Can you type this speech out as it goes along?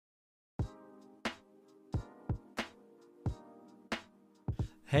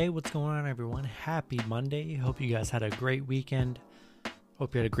Hey, what's going on, everyone? Happy Monday. Hope you guys had a great weekend.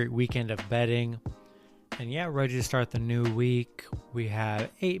 Hope you had a great weekend of betting. And yeah, ready to start the new week. We have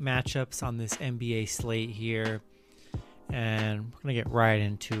 8 matchups on this NBA slate here. And we're going to get right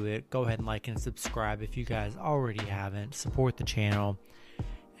into it. Go ahead and like and subscribe if you guys already haven't. Support the channel.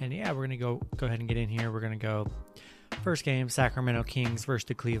 And yeah, we're going to go ahead and get in here. We're going to go first game, Sacramento Kings versus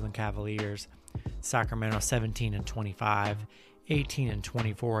the Cleveland Cavaliers. Sacramento 17-25.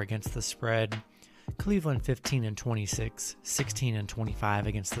 18-24 against the spread. Cleveland 15-26, 16-25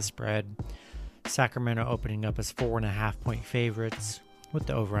 against the spread. Sacramento opening up as 4.5 point favorites with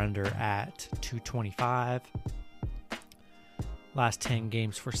the over-under at 225. Last 10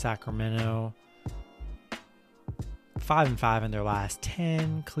 games for Sacramento. 5-5 in their last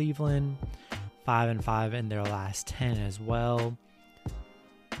 10. Cleveland 5-5 in their last 10 as well.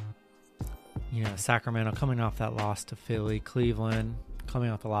 You know, Sacramento coming off that loss to Philly, Cleveland coming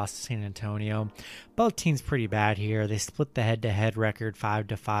off the loss to San Antonio. Both teams pretty bad here. They split the head-to-head record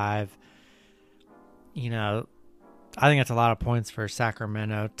 5-5. You know, I think that's a lot of points for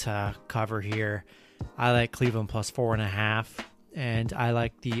Sacramento to cover here. I like Cleveland plus 4.5, and I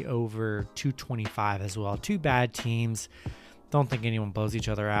like the over 225 as well. Two bad teams. Don't think anyone blows each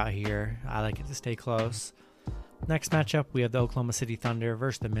other out here. I like it to stay close. Next matchup, we have the Oklahoma City Thunder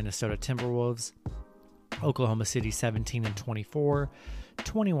versus the Minnesota Timberwolves. Oklahoma City 17-24,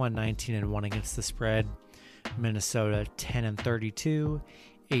 21-19-1 against the spread. Minnesota 10-32,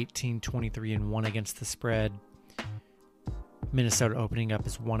 18-23-1 against the spread. Minnesota opening up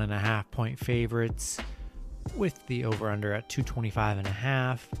as 1.5 point favorites with the over/under at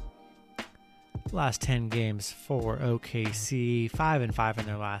 225.5. Last 10 games for OKC, 5-5 in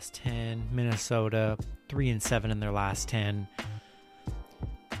their last 10. Minnesota 3-7 in their last 10.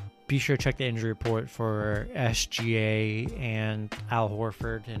 Be sure to check the injury report for SGA and Al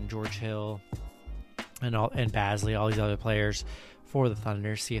Horford and George Hill and Basley, all these other players for the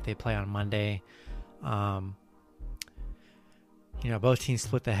Thunder. See if they play on Monday. You know, both teams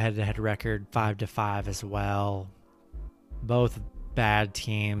split the head-to-head record 5-5 as well. Both bad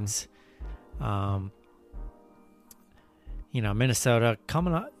teams. You know, Minnesota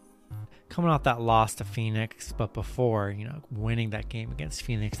coming off that loss to Phoenix, but before, you know, winning that game against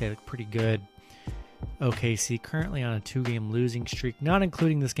Phoenix, they look pretty good. OKC currently on a 2-game losing streak, not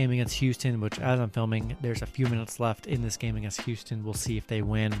including this game against Houston, which as I'm filming, there's a few minutes left in this game against Houston. We'll see if they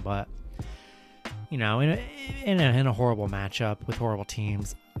win, but you know, in a horrible matchup with horrible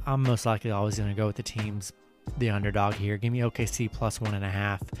teams, I'm most likely always going to go with the underdog here. Give me OKC plus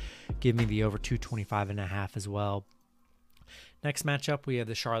 1.5. Give me the over 225.5 as well. Next matchup, we have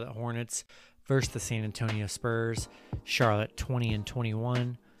the Charlotte Hornets versus the San Antonio Spurs. Charlotte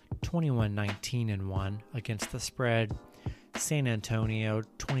 20-21, 21-19-1 against the spread. San Antonio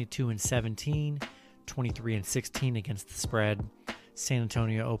 22-17, 23-16 against the spread. San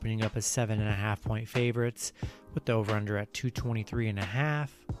Antonio opening up as 7.5 point favorites with the over/under at 223.5.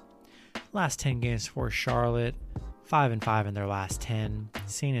 Last 10 games for Charlotte, 5-5 in their last 10.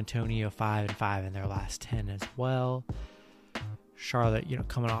 San Antonio 5-5 in their last 10 as well. Charlotte, you know,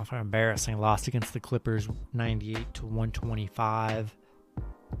 coming off an embarrassing loss against the Clippers, 98-125.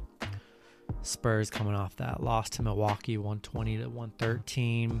 Spurs coming off that loss to Milwaukee,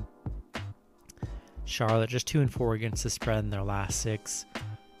 120-113. Charlotte just 2-4 against the spread in their last 6.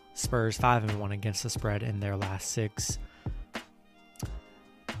 Spurs 5-1 against the spread in their last 6.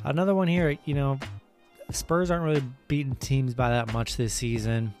 Another one here, you know, Spurs aren't really beating teams by that much this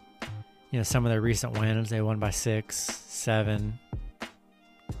season. You know, some of their recent wins, they won by 6, 7,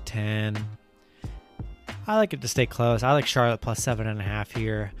 10. I like it to stay close. I like Charlotte plus 7.5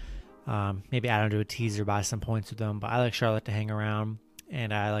 here. Maybe add them to a teaser, buy some points with them, but I like Charlotte to hang around,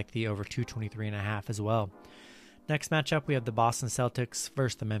 and I like the over 223.5 as well. Next matchup, we have the Boston Celtics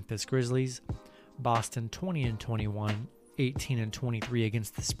versus the Memphis Grizzlies. Boston 20-21, 18-23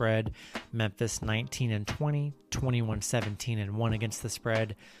 against the spread. Memphis 19-20, 21-17-1 against the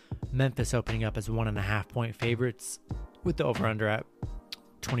spread. Memphis opening up as 1.5 point favorites with the over/under at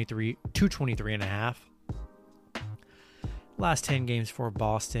 223.5. Last 10 games for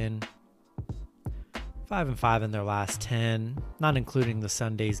Boston, 5-5 in their last 10, not including the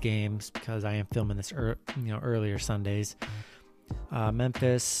Sundays games because I am filming this earlier Sundays.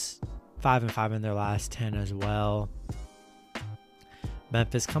 Memphis 5-5 in their last 10 as well.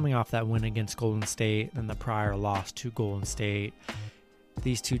 Memphis coming off that win against Golden State, then the prior loss to Golden State.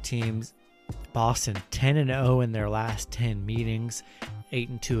 These two teams, Boston 10-0 in their last 10 meetings,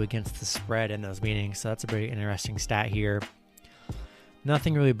 8-2 against the spread in those meetings. So that's a pretty interesting stat here.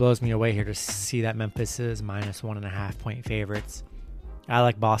 Nothing really blows me away here to see that Memphis is minus 1.5 point favorites. I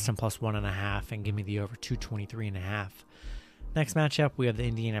like Boston plus 1.5 and give me the over 223.5. Next matchup, we have the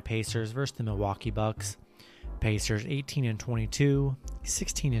Indiana Pacers versus the Milwaukee Bucks. Pacers 18-22,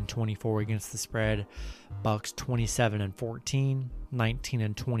 16-24 against the spread. Bucks 27-14,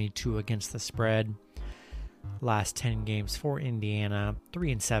 19-22 against the spread. Last 10 games for Indiana,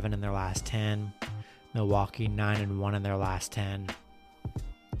 3-7 in their last 10. Milwaukee 9-1 in their last 10.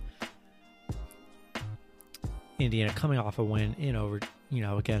 Indiana coming off a win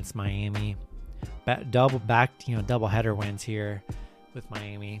against Miami. Double header wins here with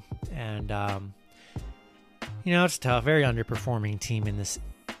Miami, and it's tough. Very underperforming team in this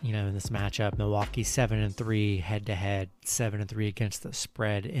matchup. Milwaukee 7-3 head to head, 7-3 against the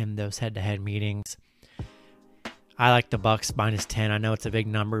spread in those head to head meetings. I like the Bucks minus 10. I know it's a big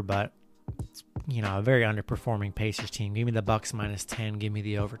number, but it's, a very underperforming Pacers team. Give me the Bucks minus 10. Give me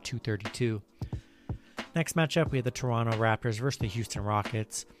the over 232. Next matchup, we have the Toronto Raptors versus the Houston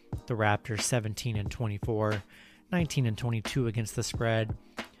Rockets. The Raptors 17-24, 19-22 against the spread.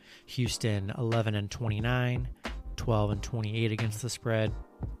 Houston 11-29, 12-28 against the spread.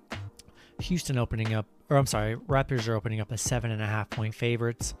 Raptors are opening up as 7.5 point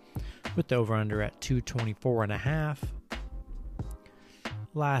favorites with the over-under at 224.5.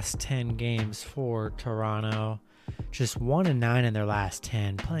 Last 10 games for Toronto, just 1-9 in their last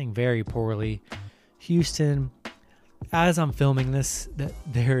 10, playing very poorly. Houston, as I'm filming this,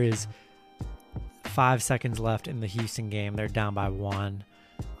 there is 5 seconds left in the Houston game. They're down by 1.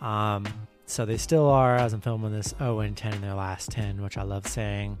 So they still are, as I'm filming this, 0-10 in their last 10, which I love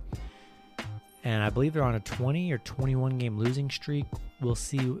saying. And I believe they're on a 20 or 21 game losing streak. We'll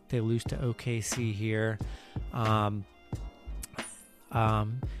see if they lose to OKC here.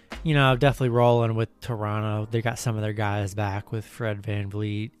 Definitely rolling with Toronto. They got some of their guys back with Fred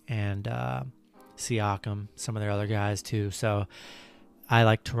VanVleet and Siakam, some of their other guys too. So I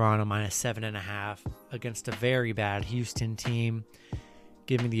like Toronto minus 7.5 against a very bad Houston team.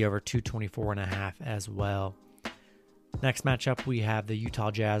 Give me the over 224.5 as well. Next matchup, we have the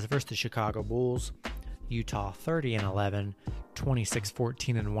Utah Jazz versus the Chicago Bulls. Utah 30-11,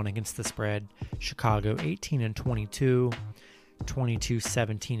 26-14-1 against the spread. Chicago 18-22,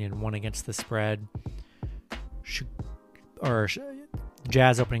 22-17-1 against the spread.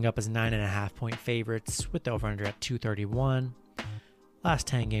 Jazz opening up as 9.5 point favorites with the over-under at 231. Last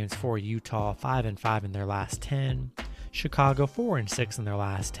 10 games for Utah, 5-5 in their last 10. Chicago 4-6 in their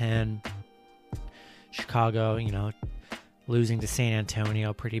last 10. Chicago, losing to San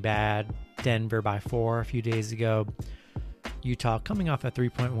Antonio pretty bad. Denver by 4 a few days ago. Utah coming off a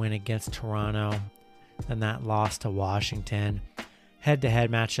 3-point win against Toronto. Then that loss to Washington. Head-to-head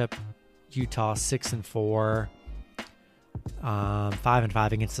matchup, Utah 6-4.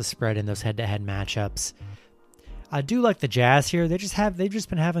 5-5 against the spread in those head-to-head matchups. I do like the Jazz here. They've just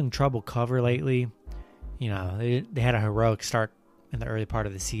been having trouble cover lately. They had a heroic start in the early part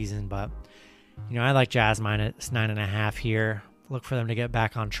of the season, but I like Jazz minus 9.5 here. Look for them to get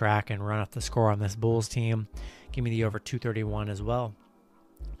back on track and run up the score on this Bulls team. Give me the over 231 as well.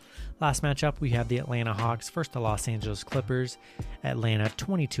 Last matchup, we have the Atlanta Hawks versus the Los Angeles Clippers. Atlanta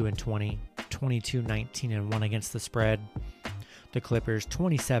 22-20, 22-19-1 against the spread. The Clippers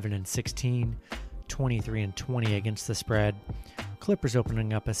 27-16, 23-20 against the spread. Clippers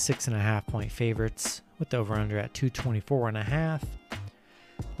opening up as 6.5 point favorites with the over-under at 224.5.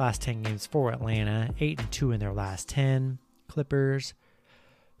 Last 10 games for Atlanta, 8-2 in their last 10. Clippers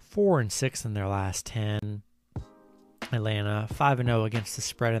 4-6 in their last 10. Atlanta 5-0 against the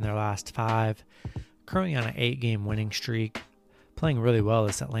spread in their last 5. Currently on an 8-game winning streak. Playing really well,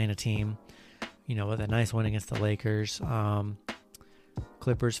 this Atlanta team. With a nice win against the Lakers.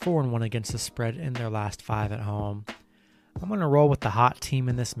 Clippers 4-1 against the spread in their last 5 at home. I'm going to roll with the hot team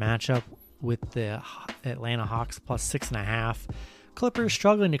in this matchup with the Atlanta Hawks plus 6.5. Clippers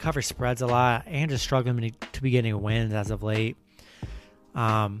struggling to cover spreads a lot and just struggling to be getting wins as of late.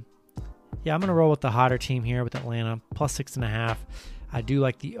 I'm going to roll with the hotter team here with Atlanta plus 6.5. I do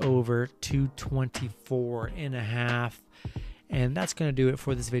like the over 224.5. And that's going to do it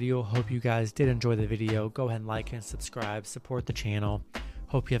for this video. Hope you guys did enjoy the video. Go ahead and like and subscribe. Support the channel.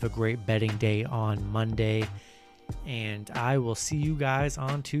 Hope you have a great betting day on Monday. And I will see you guys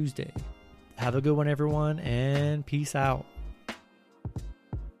on Tuesday. Have a good one, everyone, and peace out.